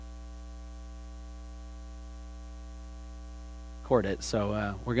record it.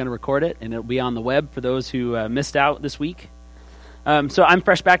 So we're going to record it, and it'll be on the web for those who missed out this week. So I'm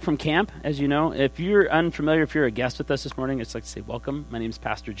fresh back from camp, as you know. If you're unfamiliar, if you're a guest with us this morning, I'd just like to say welcome. My name is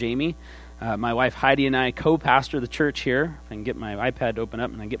Pastor Jamie. My wife Heidi and I co-pastor the church here. If I can get my iPad to open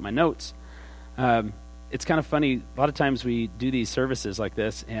up and I get my notes. It's kind of funny. A lot of times we do these services like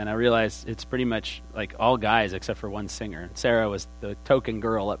this, and I realize it's pretty much like all guys except for one singer. Sarah was the token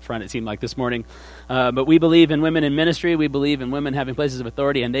girl up front, it seemed like this morning. But we believe in women in ministry. We believe in women having places of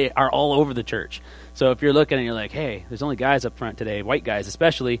authority, and they are all over the church. So if you're looking and you're like, hey, there's only guys up front today, white guys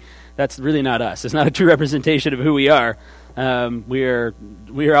especially, that's really not us. It's not a true representation of who we are. We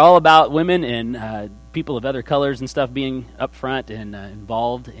are all about women and people of other colors and stuff being up front and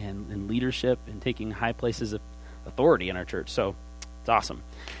involved in leadership and taking high places of authority in our church. So it's awesome.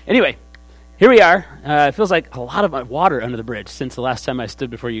 Anyway, here we are. It feels like a lot of water under the bridge since the last time I stood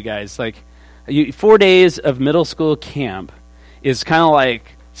before you guys. 4 days of middle school camp is kind of like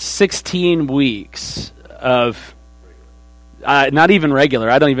 16 weeks of not even regular.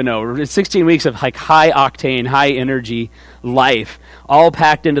 I don't even know. 16 weeks of like high octane, high energy life, all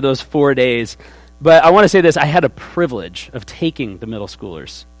packed into those 4 days. But I want to say this: I had a privilege of taking the middle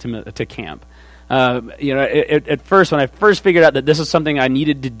schoolers to camp. At first, when I first figured out that this was something I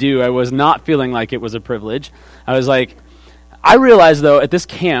needed to do, I was not feeling like it was a privilege. I was like, I realized though at this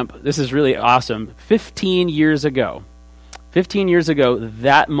camp, this is really awesome. 15 years ago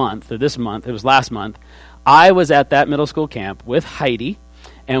that month, or this month, it was last month, I was at that middle school camp with Heidi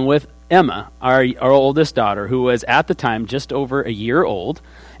and with Emma, our oldest daughter, who was at the time just over a year old.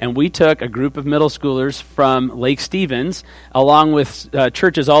 And we took a group of middle schoolers from Lake Stevens, along with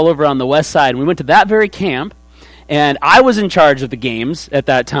churches all over on the west side. And we went to that very camp, and I was in charge of the games at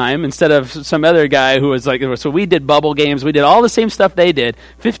that time instead of some other guy who was like, so we did bubble games. We did all the same stuff they did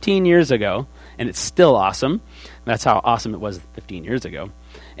 15 years ago, and it's still awesome. That's how awesome it was 15 years ago.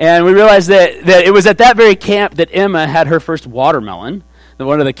 And we realized that it was at that very camp that Emma had her first watermelon.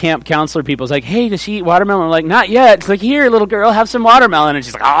 One of the camp counselor people was like, hey, does she eat watermelon? I'm like, not yet. It's like, here, little girl, have some watermelon. And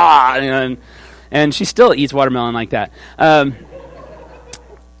she's like, and she still eats watermelon like that.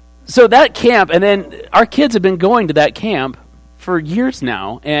 So that camp, and then our kids have been going to that camp for years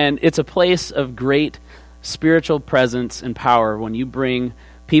now, and it's a place of great spiritual presence and power when you bring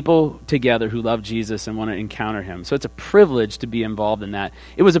people together who love Jesus and want to encounter him. So it's a privilege to be involved in that.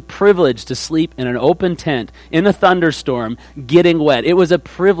 It was a privilege to sleep in an open tent in a thunderstorm getting wet. It was a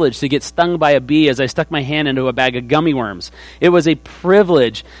privilege to get stung by a bee as I stuck my hand into a bag of gummy worms. It was a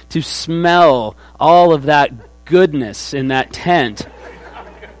privilege to smell all of that goodness in that tent.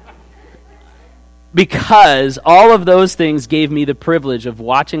 Because all of those things gave me the privilege of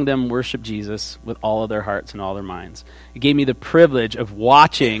watching them worship Jesus with all of their hearts and all their minds. It gave me the privilege of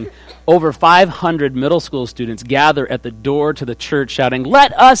watching over 500 middle school students gather at the door to the church shouting,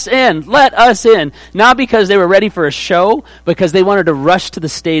 let us in, let us in. Not because they were ready for a show, because they wanted to rush to the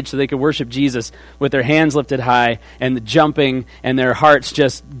stage so they could worship Jesus with their hands lifted high and jumping and their hearts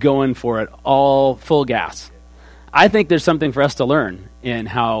just going for it, all full gas. I think there's something for us to learn in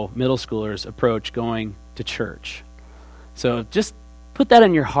how middle schoolers approach going to church. So just put that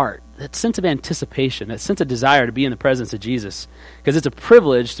in your heart, that sense of anticipation, that sense of desire to be in the presence of Jesus, because it's a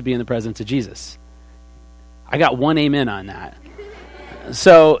privilege to be in the presence of Jesus. I got one amen on that.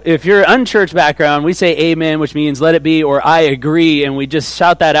 So if you're unchurched background, we say amen, which means let it be, or I agree, and we just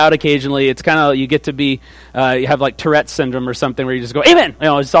shout that out occasionally. It's kind of, you get to be, you have like Tourette's syndrome or something where you just go, amen!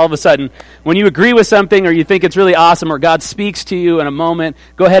 Just all of a sudden, when you agree with something or you think it's really awesome or God speaks to you in a moment,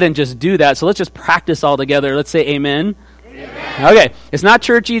 go ahead and just do that. So let's just practice all together. Let's say amen. Okay, it's not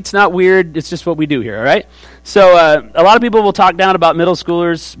churchy, it's not weird, it's just what we do here, all right? So a lot of people will talk down about middle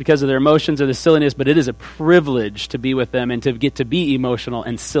schoolers because of their emotions or the silliness, but it is a privilege to be with them and to get to be emotional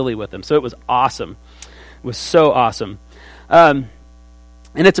and silly with them. So it was awesome. It was so awesome. And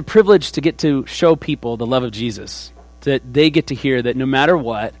it's a privilege to get to show people the love of Jesus, that they get to hear that no matter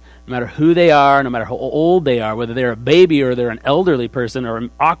what, no matter who they are, no matter how old they are, whether they're a baby or they're an elderly person or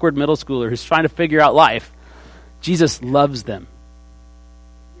an awkward middle schooler who's trying to figure out life, Jesus loves them.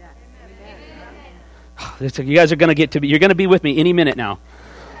 You guys are going to get to be, you're going to be with me any minute now.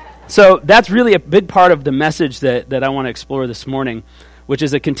 So that's really a big part of the message that I want to explore this morning, which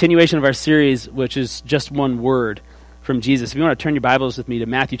is a continuation of our series, which is just one word from Jesus. If you want to turn your Bibles with me to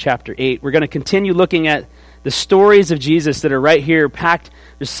Matthew chapter 8, we're going to continue looking at the stories of Jesus that are right here, packed.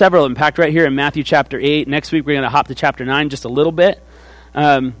 There's several of them packed right here in Matthew chapter 8. Next week, we're going to hop to chapter 9 just a little bit.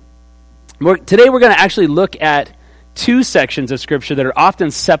 Today, we're going to actually look at two sections of Scripture that are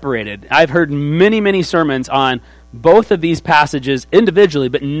often separated. I've heard many, many sermons on both of these passages individually,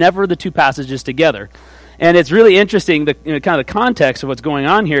 but never the two passages together. And it's really interesting, kind of the context of what's going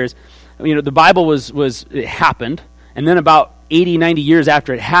on here is, the Bible it happened, and then about 80, 90 years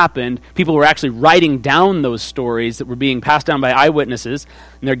after it happened, people were actually writing down those stories that were being passed down by eyewitnesses,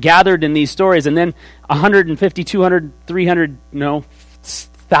 and they're gathered in these stories, and then 150, 200, 300,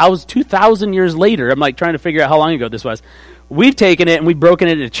 2,000 years later, I'm like trying to figure out how long ago this was, we've taken it and we've broken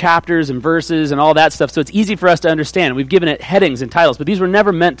it into chapters and verses and all that stuff, so it's easy for us to understand. We've given it headings and titles, but these were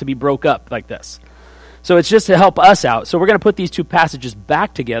never meant to be broke up like this. So it's just to help us out. So we're going to put these two passages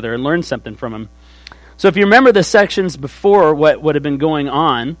back together and learn something from them. So if you remember the sections before what had been going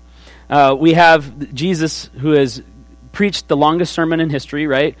on, we have Jesus who has preached the longest sermon in history,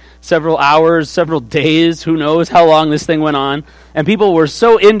 right? Several hours, several days, who knows how long this thing went on. And people were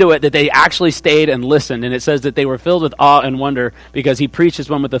so into it that they actually stayed and listened. And it says that they were filled with awe and wonder because he preached as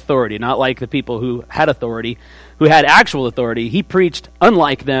one with authority, not like the people who had authority, who had actual authority. He preached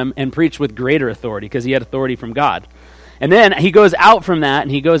unlike them and preached with greater authority because he had authority from God. And then he goes out from that,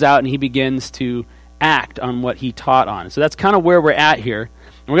 and he goes out and he begins to act on what he taught on. So that's kind of where we're at here.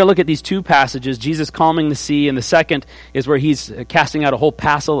 And we're going to look at these two passages, Jesus calming the sea, and the second is where he's casting out a whole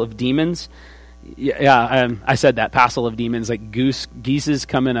passel of demons. I said that, passel of demons, like geeses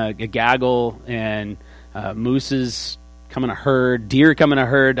come in a gaggle, and mooses come in a herd, deer come in a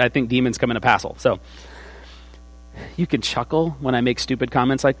herd. I think demons come in a passel. So you can chuckle when I make stupid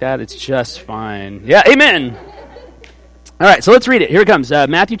comments like that. It's just fine. Yeah, amen. All right, so let's read it. Here it comes.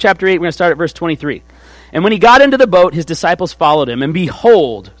 Matthew chapter 8, we're going to start at verse 23. And when he got into the boat, his disciples followed him. And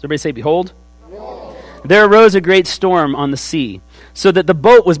behold, does everybody say behold? Behold. There arose a great storm on the sea, so that the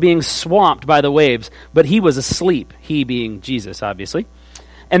boat was being swamped by the waves, but he was asleep, he being Jesus, obviously.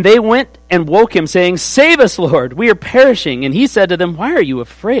 And they went and woke him, saying, Save us, Lord, we are perishing. And he said to them, Why are you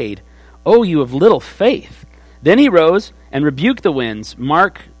afraid, O you of little faith? Then he rose and rebuked the winds.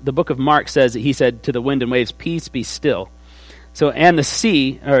 The book of Mark says that he said to the wind and waves, Peace, be still. So, and the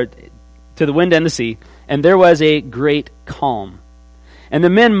sea, or to the wind and the sea, and there was a great calm. And the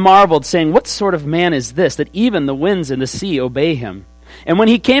men marveled, saying, What sort of man is this, that even the winds and the sea obey him? And when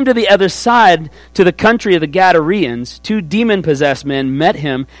he came to the other side, to the country of the Gadareans, 2 demon-possessed men met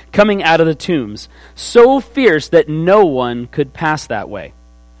him coming out of the tombs, so fierce that no one could pass that way.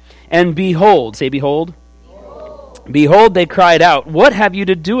 And behold, say behold. Behold, they cried out, What have you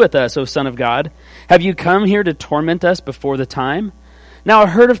to do with us, O Son of God? Have you come here to torment us before the time? Now a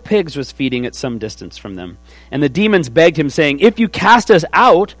herd of pigs was feeding at some distance from them. And the demons begged him, saying, If you cast us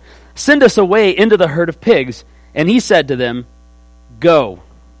out, send us away into the herd of pigs. And he said to them, Go.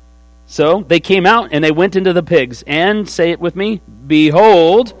 So they came out, and they went into the pigs. And, say it with me,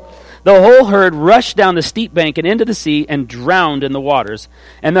 behold, the whole herd rushed down the steep bank and into the sea and drowned in the waters.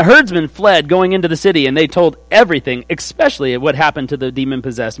 And the herdsmen fled, going into the city, and they told everything, especially what happened to the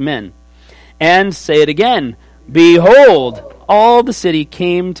demon-possessed men. And, say it again, behold, all the city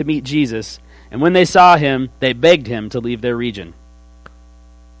came to meet Jesus, and when they saw him, they begged him to leave their region.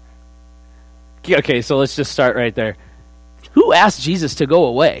 Okay, so let's just start right there. Who asked Jesus to go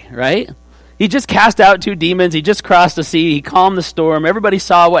away, right? He just cast out 2 demons. He just crossed the sea. He calmed the storm. Everybody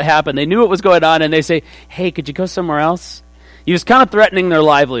saw what happened. They knew what was going on, and they say, Hey, could you go somewhere else? He was kind of threatening their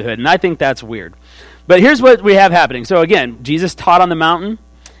livelihood, and I think that's weird. But here's what we have happening. So again, Jesus taught on the mountain,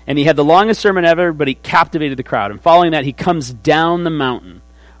 and he had the longest sermon ever, but he captivated the crowd. And following that, he comes down the mountain.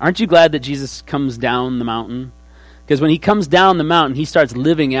 Aren't you glad that Jesus comes down the mountain? Because when he comes down the mountain, he starts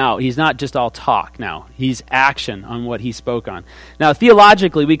living out. He's not just all talk now. He's action on what he spoke on. Now,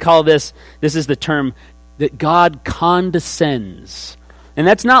 theologically, we call this is the term that God condescends. And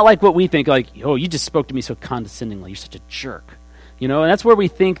that's not like what we think, like, oh, you just spoke to me so condescendingly. You're such a jerk. And that's where we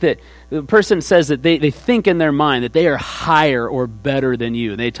think that the person says that they think in their mind that they are higher or better than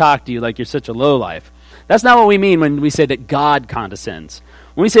you. They talk to you like you're such a lowlife. That's not what we mean when we say that God condescends.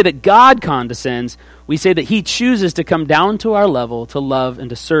 When we say that God condescends, we say that he chooses to come down to our level to love and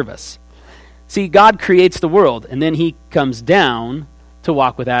to serve us. See, God creates the world, and then he comes down to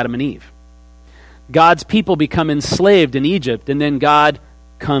walk with Adam and Eve. God's people become enslaved in Egypt, and then God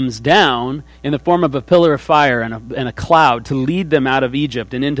comes down in the form of a pillar of fire and a cloud to lead them out of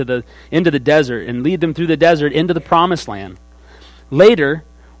Egypt and into the desert, and lead them through the desert into the promised land. Later,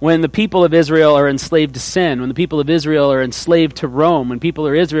 when the people of Israel are enslaved to sin, when the people of Israel are enslaved to Rome, when people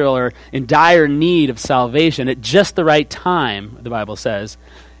of Israel are in dire need of salvation, at just the right time, the Bible says,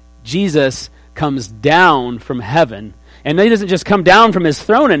 Jesus comes down from heaven. And he doesn't just come down from his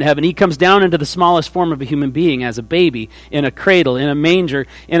throne in heaven. He comes down into the smallest form of a human being, as a baby, in a cradle, in a manger,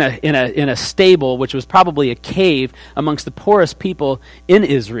 in a stable, which was probably a cave amongst the poorest people in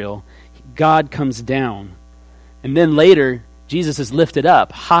Israel. God comes down. And then later, Jesus is lifted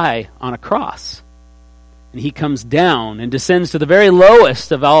up high on a cross. And he comes down and descends to the very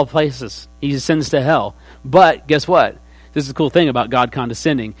lowest of all places. He descends to hell. But guess what? This is the cool thing about God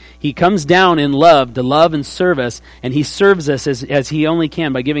condescending. He comes down in love to love and serve us, and he serves us as he only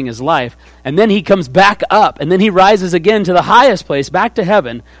can by giving his life. And then he comes back up, and then he rises again to the highest place, back to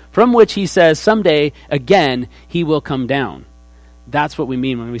heaven, from which he says someday again he will come down. That's what we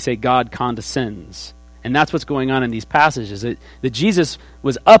mean when we say God condescends. And that's what's going on in these passages. That Jesus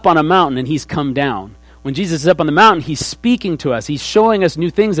was up on a mountain and he's come down. When Jesus is up on the mountain, he's speaking to us. He's showing us new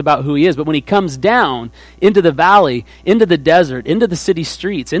things about who he is. But when he comes down into the valley, into the desert, into the city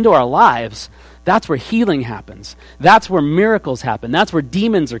streets, into our lives, that's where healing happens. That's where miracles happen. That's where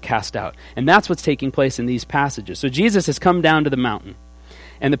demons are cast out. And that's what's taking place in these passages. So Jesus has come down to the mountain,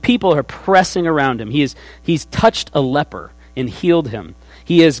 and the people are pressing around him. He's touched a leper and healed him.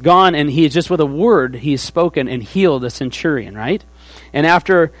 He has gone and he is just with a word, he has spoken and healed a centurion, right? And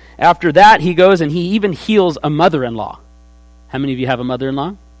after that, he goes and he even heals a mother-in-law. How many of you have a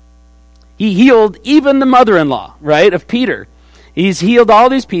mother-in-law? He healed even the mother-in-law, right, of Peter. He's healed all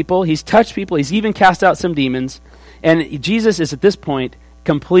these people. He's touched people. He's even cast out some demons. And Jesus is at this point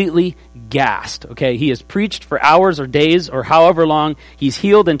completely gassed, okay? He has preached for hours or days or however long. He's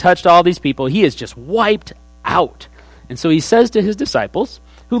healed and touched all these people. He is just wiped out. And so he says to his disciples,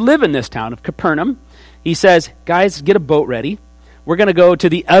 who live in this town of Capernaum, he says, guys, get a boat ready. We're going to go to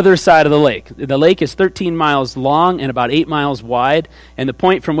the other side of the lake. The lake is 13 miles long and about 8 miles wide, and the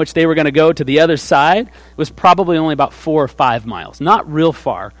point from which they were going to go to the other side was probably only about 4 or 5 miles. Not real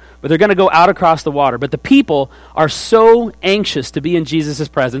far, but they're going to go out across the water. But the people are so anxious to be in Jesus'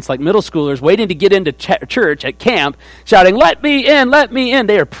 presence, like middle schoolers waiting to get into church at camp, shouting, let me in, let me in.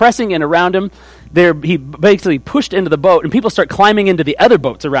 They are pressing in around him. He basically pushed into the boat, and people start climbing into the other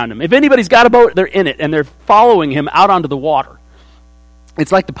boats around him. If anybody's got a boat, they're in it, and they're following him out onto the water.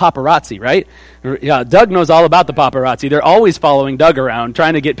 It's like the paparazzi, right? Yeah, Doug knows all about the paparazzi. They're always following Doug around,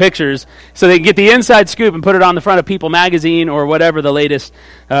 trying to get pictures so they can get the inside scoop and put it on the front of People magazine or whatever the latest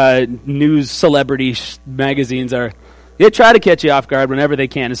news celebrity magazines are. They try to catch you off guard whenever they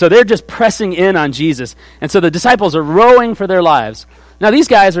can. And so they're just pressing in on Jesus. And so the disciples are rowing for their lives. Now, these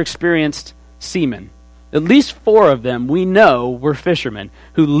guys are experienced seamen. At least 4 of them we know were fishermen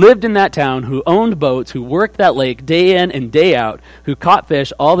who lived in that town, who owned boats, who worked that lake day in and day out, who caught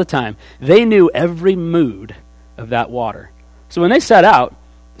fish all the time. They knew every mood of that water. So when they set out,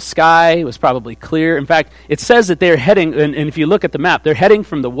 the sky was probably clear. In fact, it says that they're heading, and if you look at the map, they're heading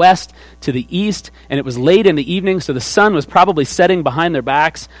from the west to the east, and it was late in the evening, so the sun was probably setting behind their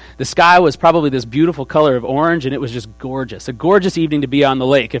backs. The sky was probably this beautiful color of orange, and it was just gorgeous. A gorgeous evening to be on the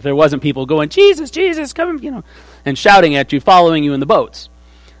lake if there wasn't people going, Jesus, Jesus, come, and shouting at you, following you in the boats.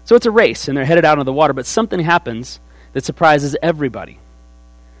 So it's a race, and they're headed out on the water, but something happens that surprises everybody.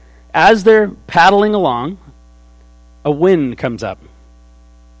 As they're paddling along, a wind comes up.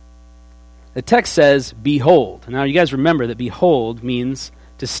 The text says, behold. Now, you guys remember that behold means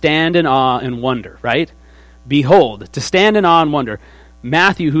to stand in awe and wonder, right? Behold, to stand in awe and wonder.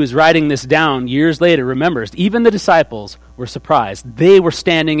 Matthew, who is writing this down years later, remembers even the disciples were surprised. They were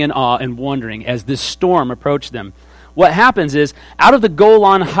standing in awe and wondering as this storm approached them. What happens is, out of the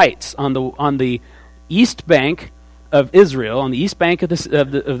Golan Heights on the east bank of Israel, on the east bank of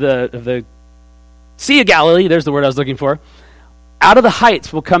the Sea of Galilee, there's the word I was looking for, out of the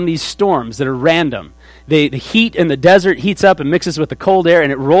heights will come these storms that are random. The heat in the desert heats up and mixes with the cold air,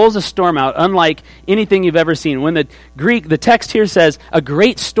 and it rolls a storm out unlike anything you've ever seen. When the text here says, a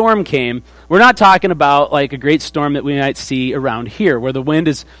great storm came, we're not talking about like a great storm that we might see around here, where the wind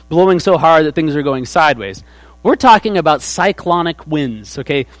is blowing so hard that things are going sideways. We're talking about cyclonic winds,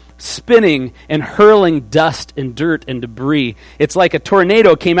 okay? Spinning and hurling dust and dirt and debris. It's like a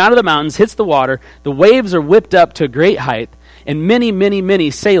tornado came out of the mountains, hits the water, the waves are whipped up to a great height, and many, many,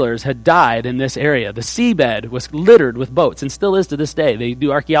 many sailors had died in this area. The seabed was littered with boats, and still is to this day. They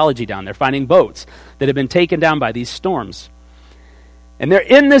do archaeology down there, finding boats that have been taken down by these storms. And they're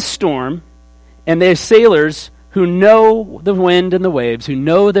in this storm, and their sailors who know the wind and the waves, who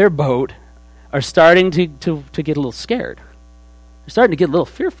know their boat, are starting to get a little scared. They're starting to get a little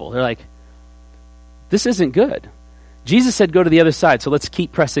fearful. They're like, this isn't good. Jesus said go to the other side, so let's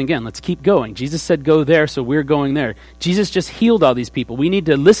keep pressing in. Let's keep going. Jesus said go there, so we're going there. Jesus just healed all these people. We need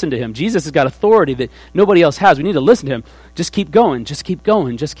to listen to him. Jesus has got authority that nobody else has. We need to listen to him. Just keep going, just keep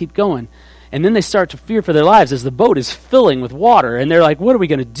going, just keep going. And then they start to fear for their lives as the boat is filling with water, and they're like, what are we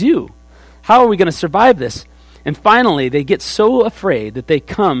going to do? How are we going to survive this? And finally, they get so afraid that they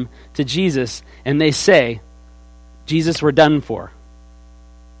come to Jesus and they say, Jesus, we're done for.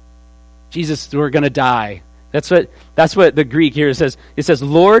 Jesus, we're going to die. That's what the Greek here says. It says,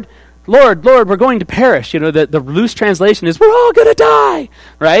 Lord, Lord, Lord, we're going to perish. The loose translation is, we're all going to die,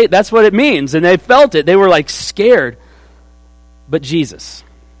 right? That's what it means. And they felt it. They were like scared. But Jesus.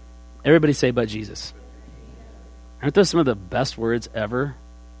 Everybody say, but Jesus. Aren't those some of the best words ever?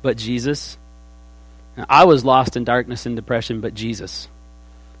 But Jesus. Now, I was lost in darkness and depression, but Jesus.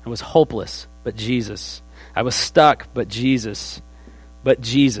 I was hopeless, but Jesus. I was stuck, but Jesus. But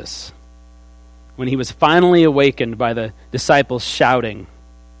Jesus. When he was finally awakened by the disciples shouting,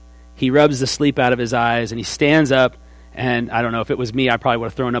 he rubs the sleep out of his eyes and he stands up. And I don't know if it was me, I probably would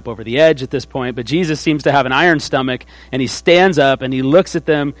have thrown up over the edge at this point. But Jesus seems to have an iron stomach, and he stands up and he looks at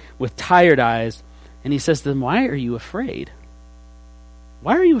them with tired eyes. And he says to them, why are you afraid?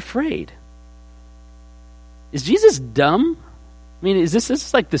 Why are you afraid? Is Jesus dumb? I mean, this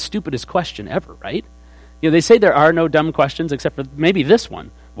is like the stupidest question ever, right? They say there are no dumb questions except for maybe this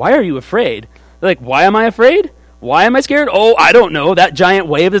one. Why are you afraid? They're like, why am I afraid? Why am I scared? Oh, I don't know. That giant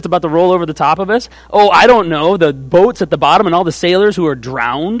wave that's about to roll over the top of us. Oh, I don't know. The boats at the bottom and all the sailors who are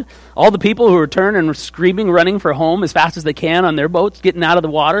drowned. All the people who are turning and screaming, running for home as fast as they can on their boats, getting out of the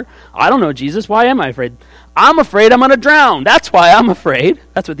water. I don't know, Jesus. Why am I afraid? I'm afraid I'm going to drown. That's why I'm afraid.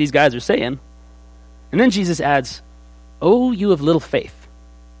 That's what these guys are saying. And then Jesus adds, oh, you of little faith.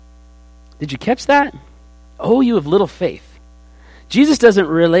 Did you catch that? Oh, you of little faith. Jesus doesn't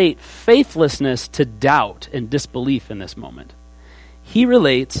relate faithlessness to doubt and disbelief in this moment. He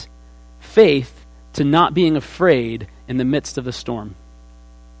relates faith to not being afraid in the midst of the storm.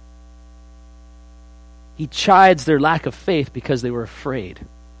 He chides their lack of faith because they were afraid.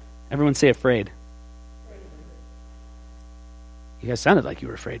 Everyone say afraid. You guys sounded like you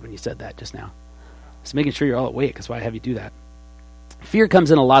were afraid when you said that just now. Just making sure you're all awake. That's why I have you do that. Fear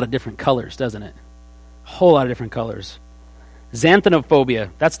comes in a lot of different colors, doesn't it? A whole lot of different colors. Xanthanophobia,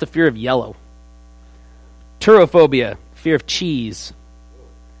 that's the fear of yellow. Turophobia, fear of cheese.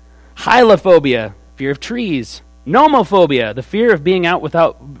 Hylophobia, fear of trees. Nomophobia, the fear of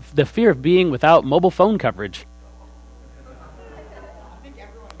being without mobile phone coverage.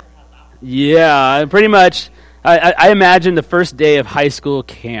 Yeah, pretty much. I imagine the first day of high school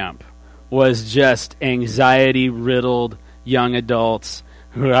camp was just anxiety-riddled young adults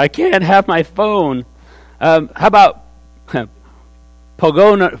who, I can't have my phone. How about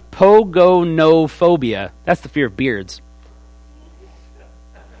pogonophobia? That's the fear of beards.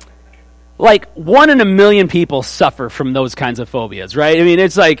 Like 1 in a million people suffer from those kinds of phobias, right? I mean,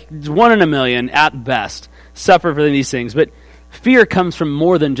 it's like 1 in a million at best suffer from these things. But fear comes from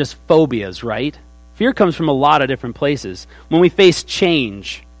more than just phobias, right? Fear comes from a lot of different places. When we face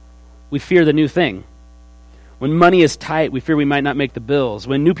change, we fear the new thing. When money is tight, we fear we might not make the bills.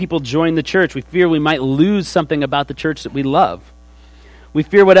 When new people join the church, we fear we might lose something about the church that we love. We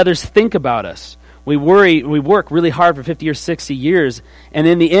fear what others think about us. We worry, we work really hard for 50 or 60 years, and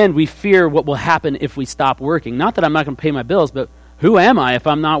in the end, we fear what will happen if we stop working. Not that I'm not going to pay my bills, but who am I if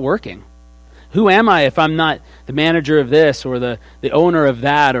I'm not working? Who am I if I'm not the manager of this, or the owner of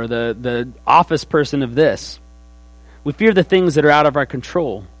that, or the office person of this? We fear the things that are out of our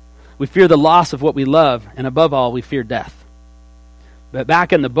control. We fear the loss of what we love, and above all, we fear death. But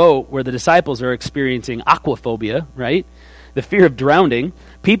back in the boat where the disciples are experiencing aquaphobia, right? The fear of drowning,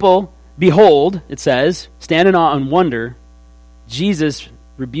 people, behold, it says, stand in awe and wonder. Jesus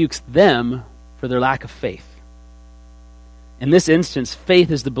rebukes them for their lack of faith. In this instance,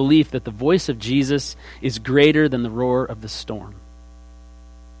 faith is the belief that the voice of Jesus is greater than the roar of the storm.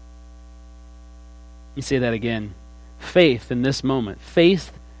 Let me say that again. Faith in this moment,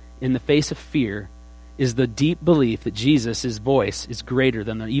 faith in the face of fear, is the deep belief that Jesus' voice is greater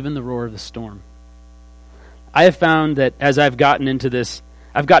than even the roar of the storm. I have found that as I've gotten into this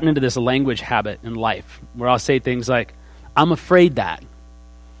language habit in life, where I'll say things like, I'm afraid that.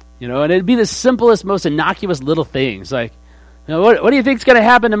 And it'd be the simplest, most innocuous little things, like, what do you think's going to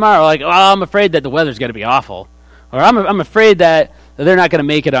happen tomorrow? Like, I'm afraid that the weather's going to be awful. Or I'm afraid that they're not going to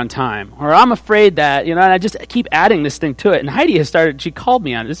make it on time. Or I'm afraid that, and I just keep adding this thing to it. And Heidi has she called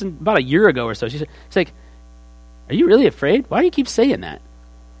me on it. This is about a year ago or so. She's like, are you really afraid? Why do you keep saying that?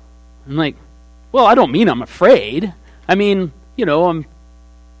 I'm like, well, I don't mean I'm afraid. I mean, I'm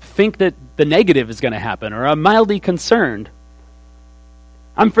think that the negative is going to happen, or I'm mildly concerned.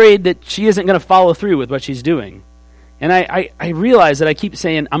 I'm afraid that she isn't going to follow through with what she's doing. And I realize that I keep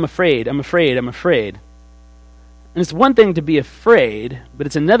saying, I'm afraid, I'm afraid, I'm afraid. And it's one thing to be afraid, but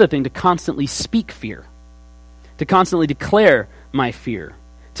it's another thing to constantly speak fear, to constantly declare my fear,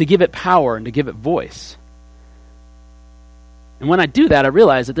 to give it power and to give it voice. And when I do that, I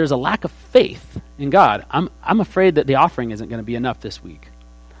realize that there's a lack of faith in God. I'm afraid that the offering isn't going to be enough this week.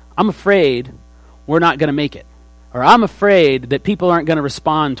 I'm afraid we're not going to make it. Or I'm afraid that people aren't going to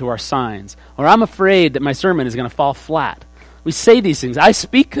respond to our signs. Or I'm afraid that my sermon is going to fall flat. We say these things. I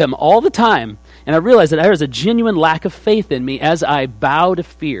speak them all the time. And I realize that there is a genuine lack of faith in me as I bow to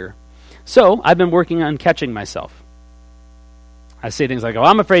fear. So I've been working on catching myself. I say things like, oh,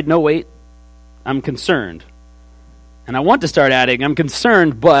 I'm afraid, no, wait, I'm concerned. And I want to start adding, I'm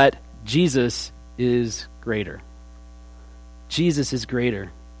concerned, but Jesus is greater. Jesus is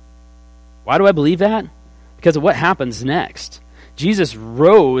greater. Why do I believe that? Because of what happens next. Jesus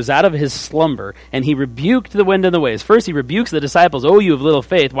rose out of his slumber, and he rebuked the wind and the waves. First, he rebukes the disciples, oh, you of little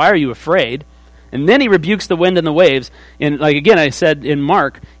faith, why are you afraid? And then he rebukes the wind and the waves. And like again, I said in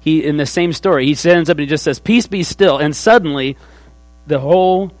Mark, he in the same story, he stands up and he just says, peace be still. And suddenly, the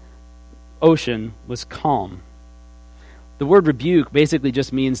whole ocean was calm. The word rebuke basically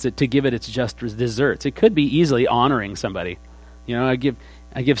just means to give it its just deserts. It could be easily honoring somebody. You know, I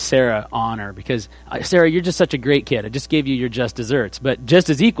give Sarah honor because, Sarah, you're just such a great kid. I just gave you your just desserts. But just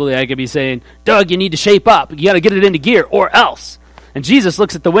as equally, I could be saying, Doug, you need to shape up. You got to get it into gear or else. And Jesus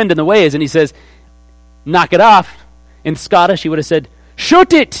looks at the wind and the waves and he says, knock it off. In Scottish, he would have said,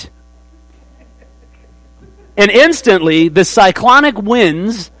 shoot it. And instantly, the cyclonic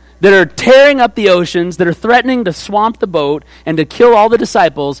winds that are tearing up the oceans, that are threatening to swamp the boat and to kill all the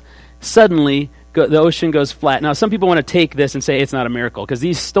disciples, suddenly the ocean goes flat. Now, some people want to take this and say it's not a miracle because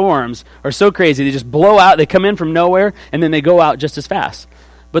these storms are so crazy. They just blow out. They come in from nowhere, and then they go out just as fast.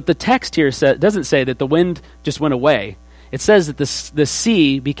 But the text here doesn't say that the wind just went away. It says that the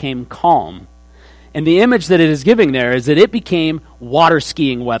sea became calm. And the image that it is giving there is that it became water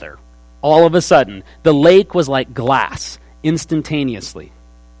skiing weather. All of a sudden, the lake was like glass, instantaneously.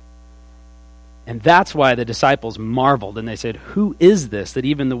 And that's why the disciples marveled, and they said, who is this that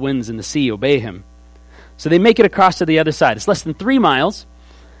even the winds and the sea obey him? So they make it across to the other side. It's less than 3 miles,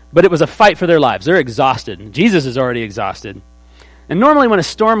 but it was a fight for their lives. They're exhausted. Jesus is already exhausted. And normally when a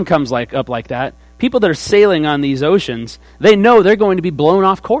storm comes up like that, people that are sailing on these oceans, they know they're going to be blown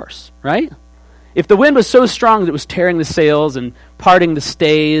off course, right? If the wind was so strong that it was tearing the sails and parting the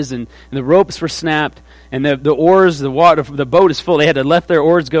stays and the ropes were snapped and the oars, the boat is full, they had to let their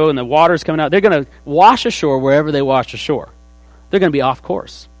oars go and the water's coming out, they're going to wash ashore wherever they wash ashore. They're going to be off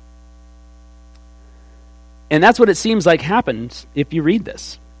course. And that's what it seems like happens if you read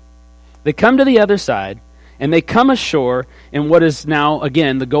this. They come to the other side and they come ashore in what is now,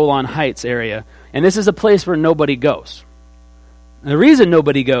 again, the Golan Heights area. And this is a place where nobody goes. And the reason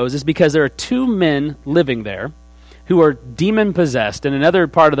nobody goes is because there are 2 men living there who are demon-possessed. In another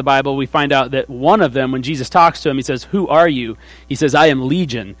part of the Bible, we find out that one of them, when Jesus talks to him, he says, who are you? He says, I am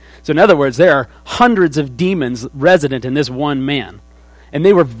Legion. So in other words, there are hundreds of demons resident in this one man. And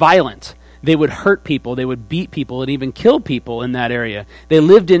they were violent. They would hurt people. They would beat people and even kill people in that area. They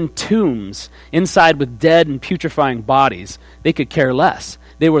lived in tombs, inside with dead and putrefying bodies. They could care less.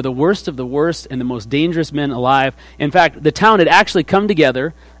 They were the worst of the worst and the most dangerous men alive. In fact, the town had actually come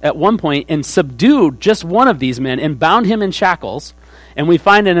together at one point and subdued just one of these men and bound him in shackles. And we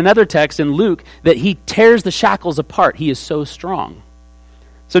find in another text in Luke that he tears the shackles apart. He is so strong.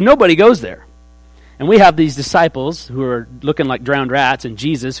 So nobody goes there. And we have these disciples who are looking like drowned rats, and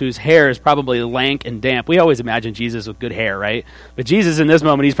Jesus, whose hair is probably lank and damp. We always imagine Jesus with good hair, right? But Jesus in this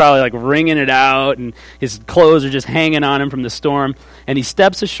moment, he's probably like wringing it out, and his clothes are just hanging on him from the storm. And he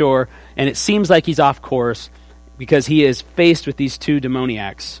steps ashore, and it seems like he's off course because he is faced with these 2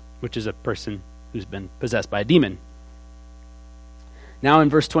 demoniacs, which is a person who's been possessed by a demon. Now in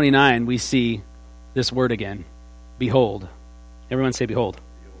verse 29, we see this word again, behold. Everyone say behold.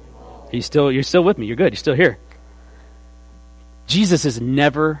 You're still with me. You're good. You're still here. Jesus is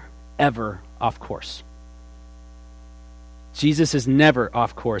never, ever off course. Jesus is never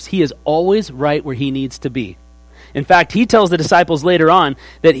off course. He is always right where he needs to be. In fact, he tells the disciples later on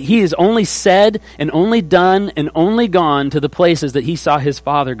that he has only said and only done and only gone to the places that he saw his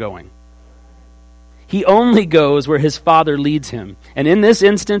Father going. He only goes where his Father leads him. And in this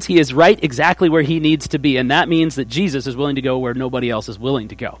instance, he is right exactly where he needs to be. And that means that Jesus is willing to go where nobody else is willing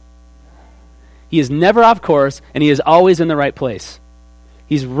to go. He is never off course, and he is always in the right place.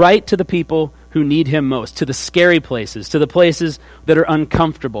 He's right to the people who need him most, to the scary places, to the places that are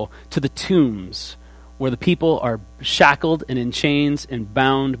uncomfortable, to the tombs where the people are shackled and in chains and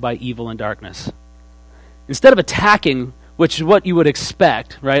bound by evil and darkness. Instead of attacking, which is what you would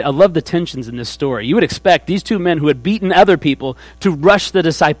expect, right? I love the tensions in this story. You would expect these 2 men who had beaten other people to rush the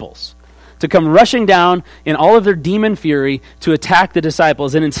disciples, to come rushing down in all of their demon fury to attack the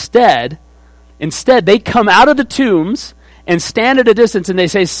disciples, and Instead, they come out of the tombs and stand at a distance and they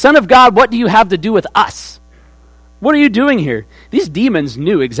say, Son of God, what do you have to do with us? What are you doing here? These demons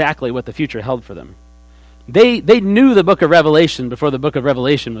knew exactly what the future held for them. They knew the book of Revelation before the book of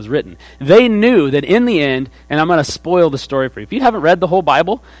Revelation was written. They knew that in the end, and I'm going to spoil the story for you. If you haven't read the whole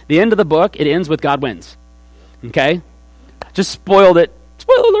Bible, the end of the book, it ends with God wins. Okay? Just spoiled it.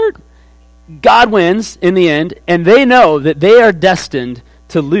 Spoiler alert. God wins in the end, and they know that they are destined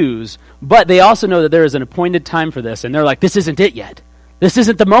to lose, but they also know that there is an appointed time for this, and they're like, this isn't it yet. This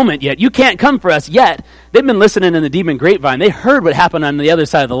isn't the moment yet. You can't come for us yet. They've been listening in the demon grapevine. They heard what happened on the other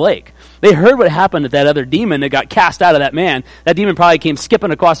side of the lake. They heard what happened to that other demon that got cast out of that man. That demon probably came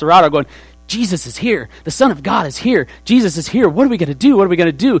skipping across the water going, Jesus is here. The Son of God is here. Jesus is here. What are we going to do? What are we going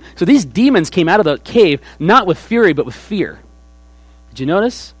to do? So these demons came out of the cave, not with fury, but with fear. Did you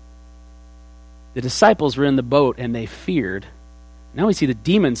notice? The disciples were in the boat and they feared. Now we see the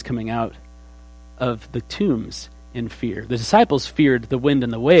demons coming out of the tombs in fear. The disciples feared the wind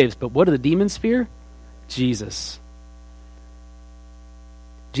and the waves, but what do the demons fear? Jesus.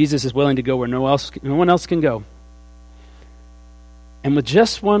 Jesus is willing to go where no one else can go. And with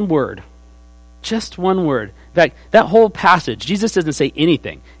just one word, in fact, that whole passage, Jesus doesn't say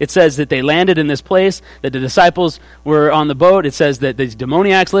anything. It says that they landed in this place, that the disciples were on the boat. It says that these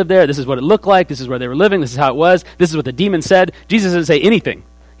demoniacs lived there. This is what it looked like. This is where they were living. This is how it was. This is what the demon said. Jesus doesn't say anything.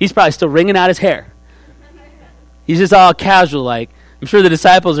 He's probably still wringing out his hair. He's just all casual like. I'm sure the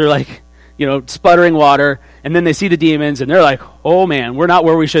disciples are like, sputtering water, and then they see the demons, and they're like, oh man, we're not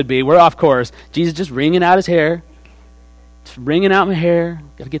where we should be. We're off course. Jesus just wringing out his hair. Just wringing out my hair.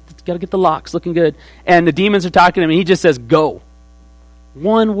 Gotta get the locks looking good. And the demons are talking to him, and he just says, go.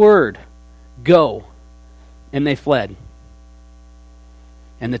 One word. Go. And they fled.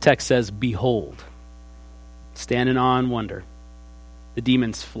 And the text says, behold. Standing on wonder. The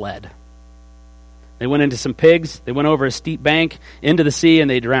demons fled. They went into some pigs. They went over a steep bank into the sea, and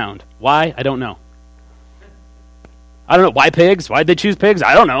they drowned. Why? I don't know. I don't know. Why pigs? Why'd they choose pigs?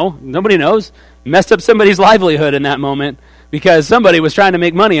 I don't know. Nobody knows. Messed up somebody's livelihood in that moment because somebody was trying to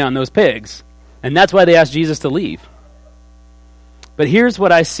make money on those pigs. And that's why they asked Jesus to leave. But here's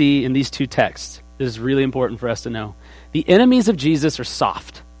what I see in these two texts. This is really important for us to know. The enemies of Jesus are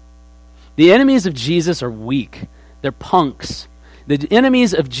soft. The enemies of Jesus are weak. They're punks. The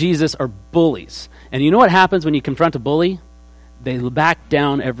enemies of Jesus are bullies. And you know what happens when you confront a bully? They back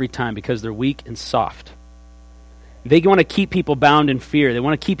down every time because they're weak and soft. They want to keep people bound in fear. They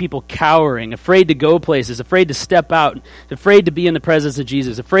want to keep people cowering, afraid to go places, afraid to step out, afraid to be in the presence of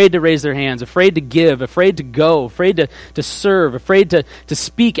Jesus, afraid to raise their hands, afraid to give, afraid to go, afraid to serve, afraid to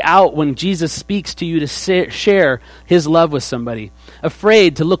speak out when Jesus speaks to you to share his love with somebody,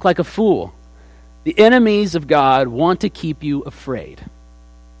 afraid to look like a fool. The enemies of God want to keep you afraid.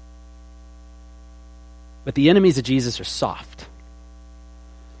 But the enemies of Jesus are soft.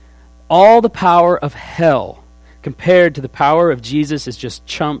 All the power of hell compared to the power of Jesus is just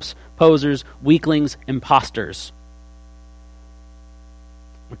chumps, posers, weaklings, imposters.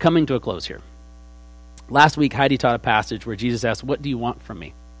 We're coming to a close here. Last week, Heidi taught a passage where Jesus asked, what do you want from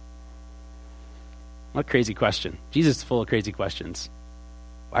me? What a crazy question. Jesus is full of crazy questions.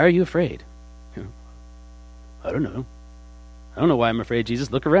 Why are you afraid? I don't know. I don't know why I'm afraid,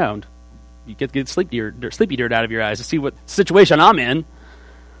 Jesus. Look around. You get sleepy dirt out of your eyes to see what situation I'm in.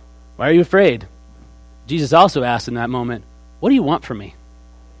 Why are you afraid? Jesus also asked in that moment, what do you want from me?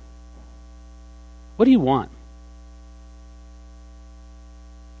 What do you want?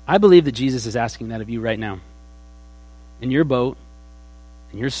 I believe that Jesus is asking that of you right now. In your boat,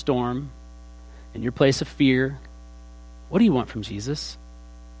 in your storm, in your place of fear, what do you want from Jesus?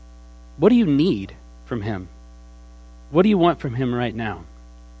 What do you need from him? What do you want from him right now?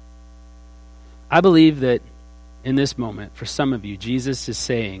 I believe that in this moment, for some of you, Jesus is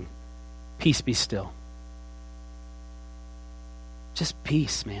saying, peace be still. Just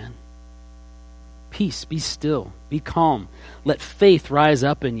peace, man. Peace, be still, be calm. Let faith rise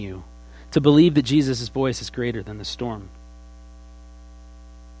up in you to believe that Jesus' voice is greater than the storm.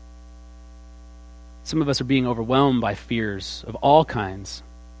 Some of us are being overwhelmed by fears of all kinds,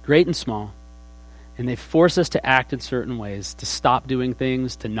 great and small, and they force us to act in certain ways, to stop doing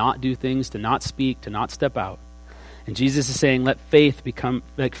things, to not do things, to not speak, to not step out. And Jesus is saying, let fear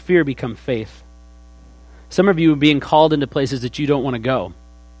become faith. Some of you are being called into places that you don't want to go.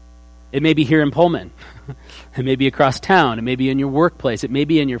 It may be here in Pullman. It may be across town. It may be in your workplace. It may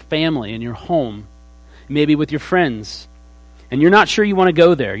be in your family, in your home. It may be with your friends. And you're not sure you want to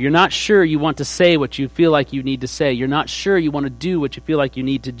go there. You're not sure you want to say what you feel like you need to say. You're not sure you want to do what you feel like you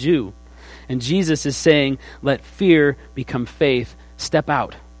need to do. And Jesus is saying, let fear become faith. Step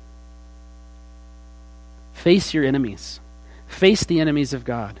out. Face your enemies. Face the enemies of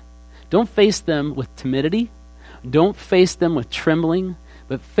God. Don't face them with timidity. Don't face them with trembling,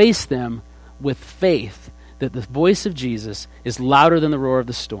 but face them with faith that the voice of Jesus is louder than the roar of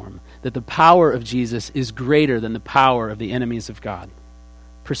the storm, that the power of Jesus is greater than the power of the enemies of God.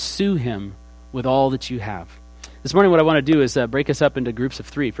 Pursue him with all that you have. This morning what I want to do is break us up into groups of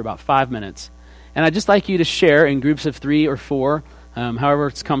 3 for about 5 minutes. And I'd just like you to share in groups of 3 or 4, however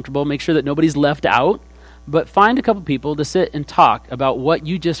it's comfortable. Make sure that nobody's left out. But find a couple people to sit and talk about what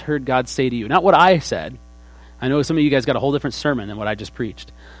you just heard God say to you. Not what I said. I know some of you guys got a whole different sermon than what I just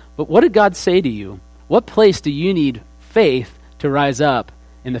preached. But what did God say to you? What place do you need faith to rise up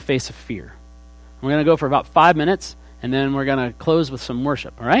in the face of fear? We're going to go for about 5 minutes, and then we're going to close with some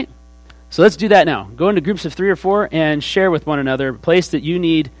worship, all right? So let's do that now. Go into groups of 3 or 4 and share with one another a place that you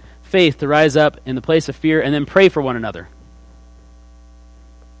need faith to rise up in the place of fear, and then pray for one another.